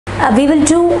We will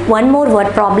do one more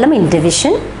word problem in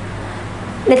division.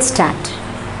 Let's start.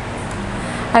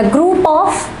 A group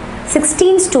of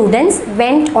 16 students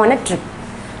went on a trip.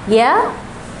 A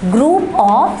group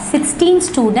of 16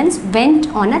 students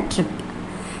went on a trip.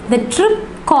 The trip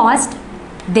cost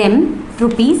them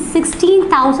rupees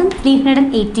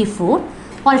 16,384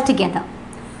 altogether.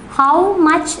 How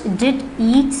much did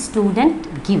each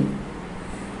student give?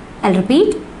 I'll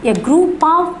repeat. A group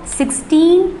of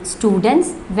 16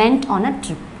 students went on a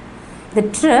trip. The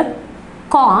trip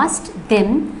cost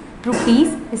them rupees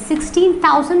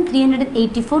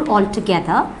 16,384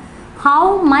 altogether.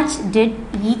 How much did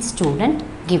each student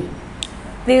give?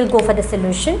 We will go for the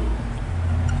solution.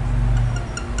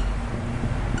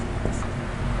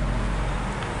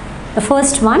 The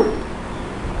first one,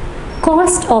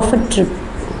 cost of a trip.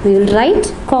 We will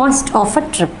write cost of a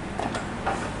trip.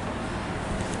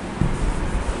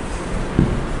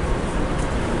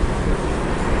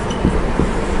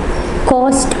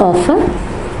 Cost of a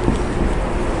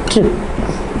trip,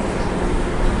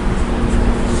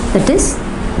 that is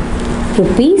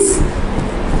rupees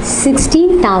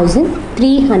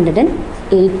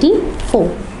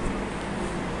 16,384.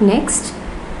 Next,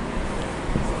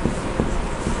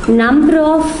 number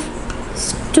of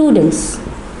students.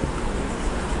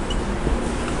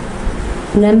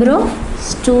 Number of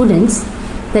students,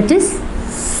 that is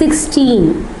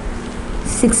 16.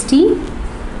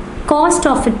 Cost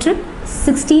of a trip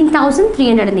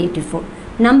 16,384.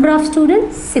 Number of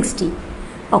students 60.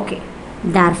 Okay.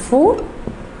 Therefore,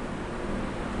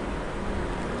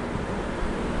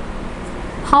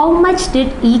 how much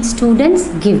did each student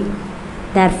give?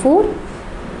 Therefore,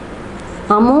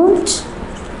 amount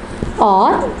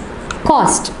or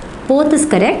cost, both is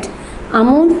correct.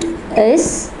 Amount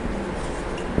is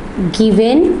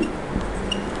given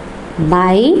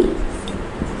by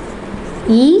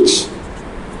each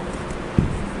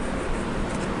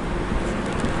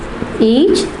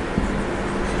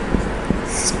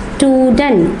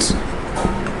student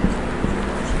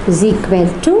is equal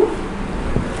to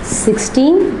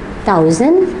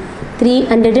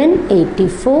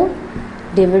 16,384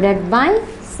 divided by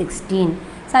 16.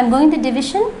 So I am going the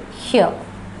division here.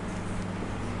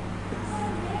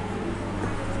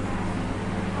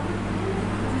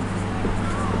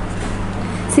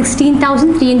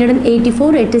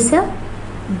 $16,384, it is a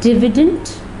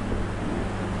dividend,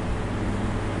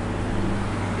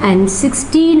 and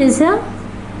 16 is a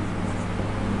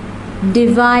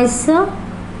divisor.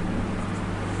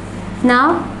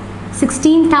 Now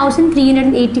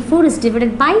 16,384 is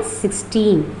divided by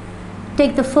 16.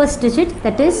 Take the first digit,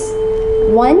 that is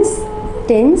ones,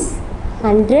 tens,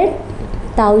 100,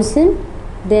 1000,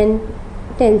 then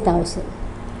 10,000.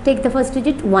 Take the first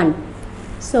digit 1.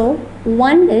 So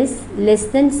 1 is less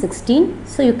than 16,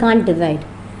 so you can't divide.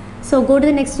 So go to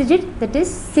the next digit, that is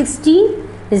 16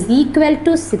 is equal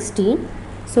to 16.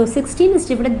 So 16 is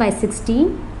divided by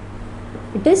 16.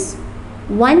 It is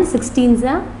 1 16s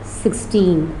are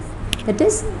 16. That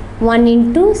is 1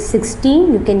 into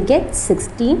 16 you can get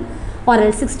 16, or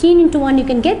else 16 into 1 you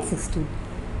can get 16.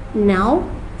 Now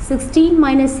 16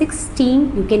 minus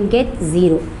 16 you can get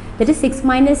 0. That is 6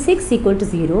 minus 6 equal to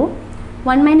 0.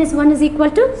 1 minus 1 is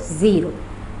equal to 0.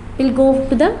 We'll go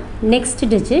to the next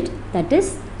digit, that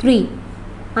is 3.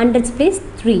 100's place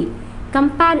 3.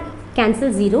 Compare,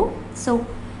 cancel 0. So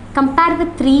compare the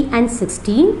 3 and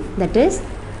 16, that is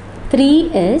 3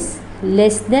 is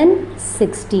less than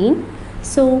 16.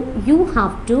 So you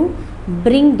have to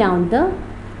bring down the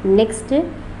next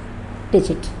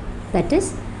digit, that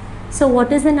is, so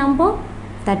what is the number?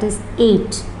 That is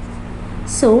 8.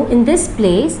 So in this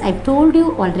place, I told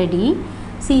you already,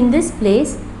 see in this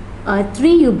place 3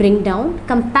 you bring down,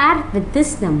 compare with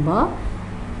this number.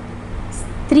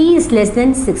 3 is less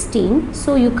than 16,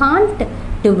 so you can't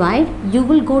divide. You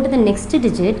will go to the next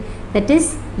digit, that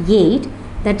is 8.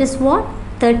 That is what?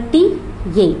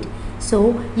 38.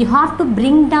 So you have to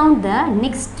bring down the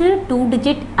next 2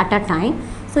 digit at a time.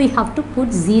 So you have to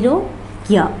put 0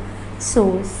 here.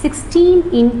 So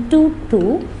 16 into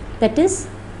 2, that is,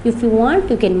 if you want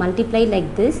you can multiply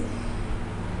like this.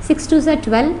 6 2s are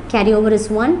 12, carry over is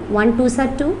 1, 1 2s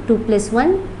are 2, 2 plus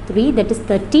 1 3, that is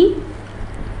 32.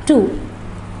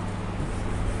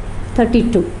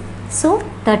 So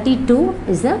 32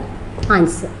 is the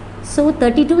answer. So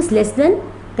 32 is less than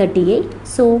 38.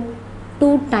 So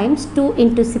 2 times 2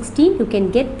 into 16 you can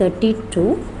get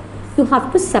 32. You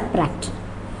have to subtract.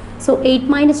 So 8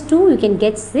 minus 2 you can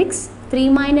get 6. 3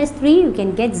 minus 3 you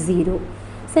can get 0.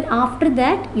 So after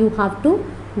that you have to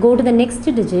go to the next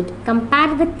digit,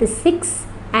 compare with the 6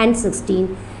 and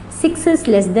 16. 6 is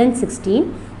less than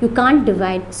 16. You can't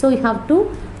divide. So you have to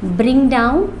bring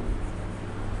down,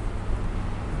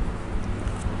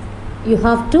 you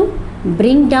have to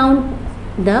bring down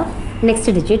the next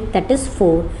digit, that is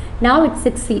 4. Now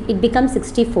it becomes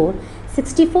 64.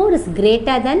 64 is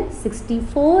greater than 16.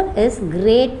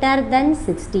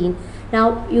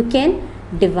 Now you can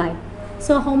divide.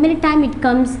 So how many times it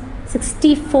comes?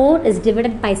 64 is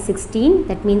divided by 16.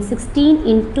 That means 16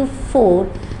 into 4.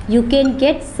 You can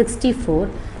get 64.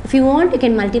 If you want, you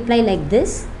can multiply like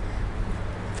this.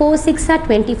 4 6 are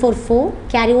 24. 4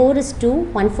 carry over is 2.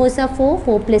 1 4 are 4.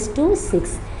 4 plus 2 is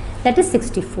 6. That is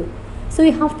 64. So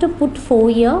you have to put 4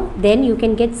 here. Then you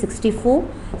can get 64.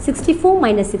 64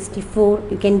 minus 64,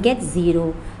 you can get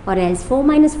 0. Or else 4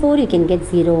 minus 4, you can get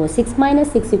 0. 6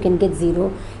 minus 6, you can get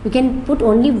 0. You can put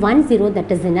only 1 0,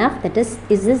 that is enough. That is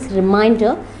this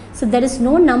remainder. So there is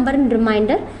no number in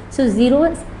remainder. So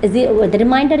the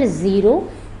remainder is 0.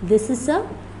 This is a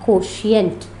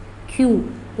quotient. Q.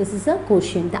 This is a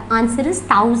quotient. The answer is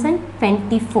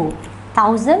 1024.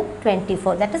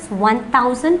 1024. That is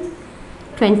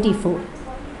 1024.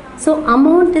 So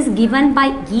amount is given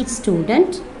by each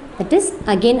student. That is,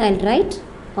 again I will write,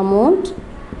 amount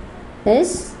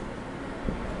is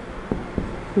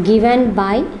given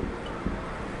by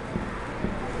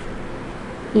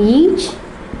each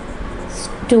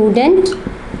student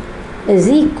is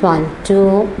equal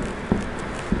to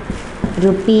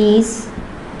rupees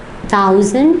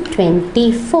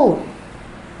 1024.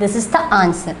 This is the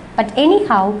answer. But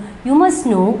anyhow, you must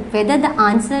know whether the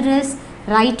answer is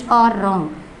right or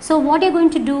wrong. So what you are going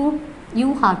to do?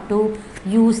 You have to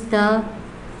use the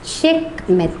check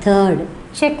method.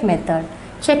 Check method.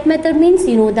 Check method means,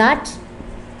 you know that,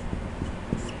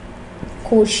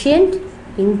 quotient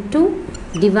into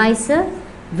divisor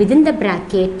within the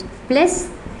bracket plus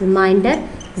remainder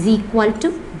is equal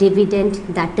to dividend.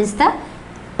 That is the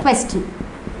question.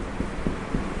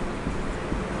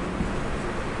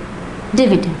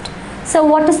 Dividend. So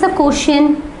what is the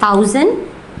quotient?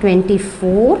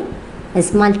 1024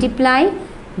 is multiplied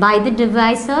by the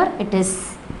divisor, it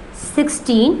is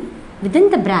 16 within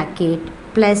the bracket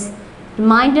plus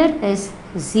remainder is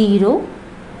 0.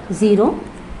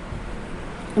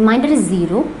 Remainder is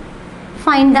 0.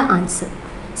 Find the answer.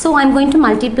 So I am going to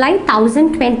multiply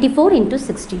 1024 into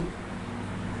 16.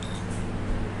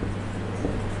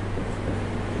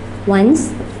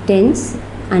 Ones, tens,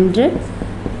 100,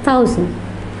 1000.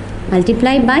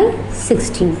 Multiply by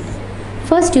 16.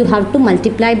 First you have to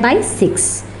multiply by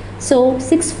 6. So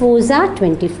 6 4s are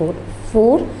 24.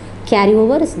 4 carry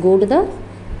over is go to the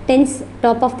tens,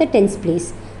 top of the tens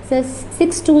place. So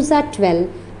 6 2s are 12.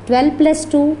 12 plus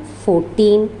 2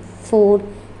 14. 4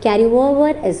 carry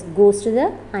over is goes to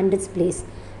the hundreds place.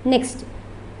 Next,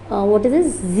 what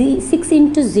is this? 6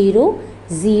 into 0.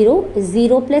 0 is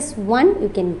 0 plus 1, you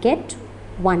can get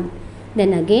 1.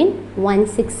 Then again 1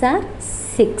 6 are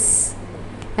 6.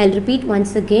 I will repeat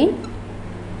once again.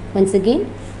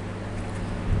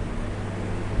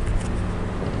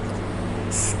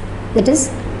 That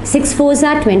is 6 4s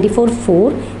are 24.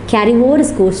 4 carry over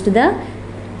goes to the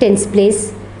tens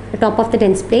place, the top of the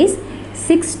tens place.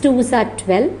 6 2s are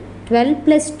 12. 12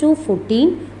 plus 2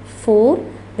 14. 4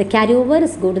 the carry over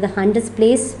is go to the hundreds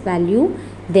place value.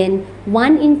 Then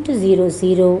 1 into 0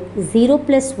 0. 0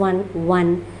 plus 1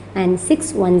 1 and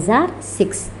 6 1s are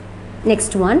 6.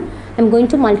 Next one, I am going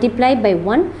to multiply by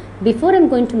 1. Before I am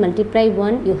going to multiply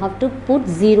 1, you have to put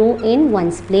 0 in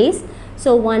 1's place.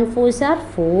 So 1 4s are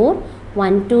 4,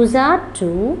 1 2s are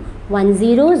 2, 1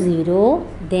 0 0,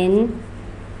 then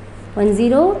 1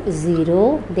 0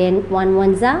 0, then 1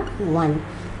 1s are 1.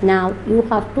 Now you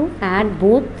have to add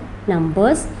both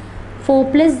numbers. 4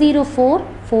 plus 0 4,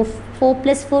 4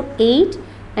 plus 4 8,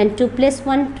 and 2 plus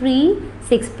 1 3,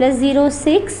 6 plus 0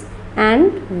 6,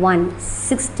 and 1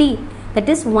 60. That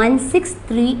is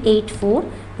 16384.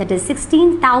 That is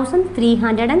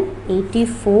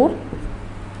 16,384.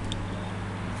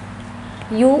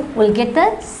 You will get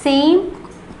the same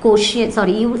quotient.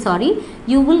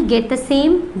 You will get the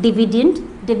same dividend.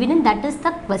 That is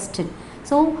the question.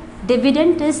 So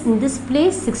dividend is in this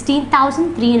place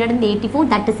 16,384.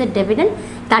 That is the dividend.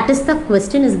 That is the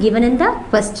question is given in the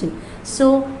question.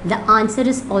 So the answer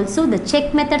is also, the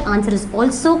check method answer is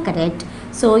also correct.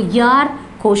 So your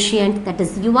quotient, that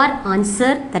is your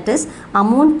answer, that is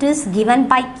amount is given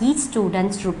by each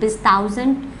student rupees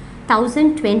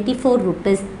 1024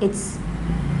 rupees. It's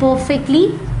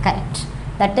perfectly correct.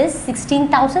 That is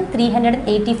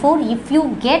 16,384. If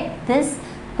you get this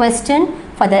question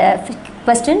for the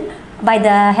question by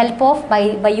the help of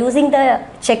by using the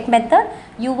check method,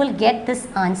 you will get this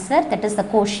answer, that is the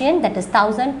quotient, that is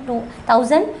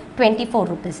 1024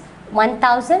 rupees.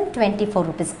 1024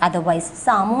 rupees. Otherwise,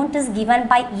 so amount is given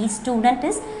by each student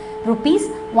is rupees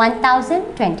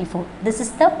 1024. This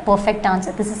is the perfect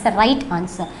answer. This is the right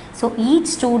answer. So each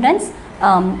students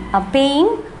are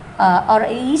paying or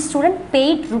each student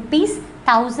paid rupees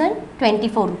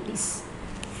 1024 rupees.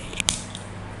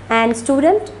 And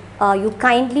student, you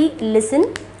kindly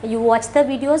listen. You watch the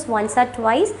videos once or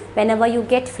twice whenever you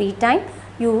get free time.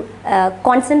 You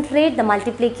concentrate the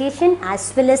multiplication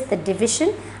as well as the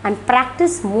division and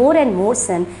practice more and more,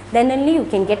 son. Then only you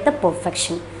can get the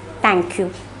perfection. Thank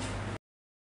you.